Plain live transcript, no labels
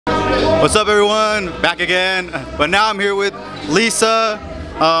What's up, everyone? Back again. But now I'm here with Lesa.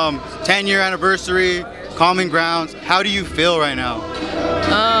 10-year anniversary, Common Grounds. How do you feel right now?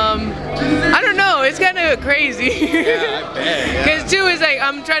 I don't know. It's kind of crazy. Yeah, I bet. Because too, it's like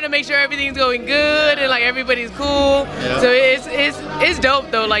I'm trying to make sure everything's going good and like everybody's cool. Yeah. So it's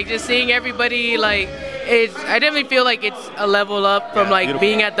dope though. Like just seeing everybody like. I definitely feel like it's a level up from like beautiful.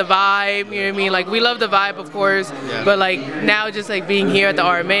 being at the Vibe, you know what I mean? Like we love the Vibe, of course, but like now just like being here at the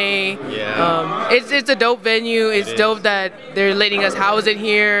RMA, it's a dope venue. It's dope that they're letting us house it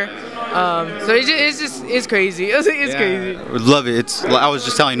here. So it's crazy. It's crazy. Love it. I was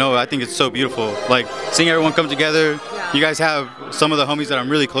just telling Noah, I think it's so beautiful. Like seeing everyone come together. You guys have some of the homies that I'm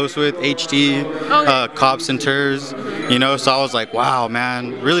really close with, HT, Cops and Turs, you know. So I was like, wow,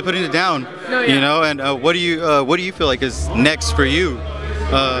 man, really putting it down, you know. And what do you feel like is next for you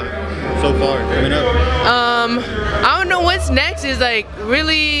so far coming up? I don't know what's next. Is like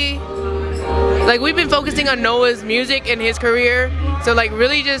really. Like we've been focusing on Noah's music and his career, so like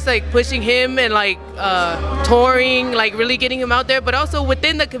really just like pushing him and like touring, like really getting him out there, but also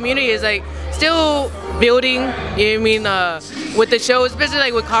within the community is like still building, you know what I mean, with the show, especially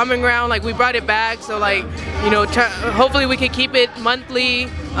like with Common Ground, like we brought it back, so like, you know, hopefully we can keep it monthly.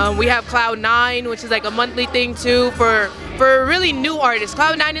 We have Cloud9, which is like a monthly thing too for really new artists.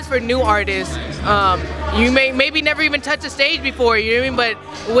 Cloud9 is for new artists. You maybe never even touched a stage before, you know what I mean?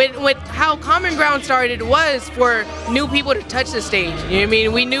 But with how Common Ground started was for new people to touch the stage. You know what I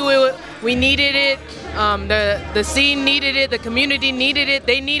mean? We knew we needed it. The scene needed it. The community needed it.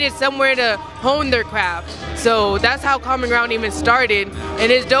 They needed somewhere to hone their craft. So that's how Common Ground even started.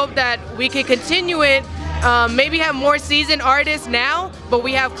 And it's dope that we can continue it. Maybe have more seasoned artists now, but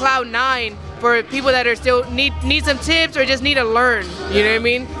we have Cloud9 for people that are still need some tips or just need to learn. You know what I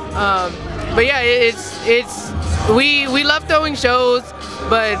mean? But yeah, we love throwing shows,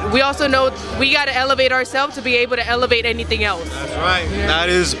 but we also know we got to elevate ourselves to be able to elevate anything else. That's right. Yeah. That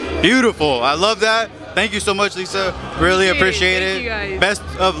is beautiful. I love that. Thank you so much, Lesa. Really appreciate it. Thank you guys. Best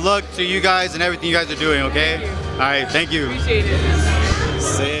of luck to you guys and everything you guys are doing, okay? All right, thank you. Appreciate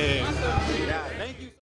it.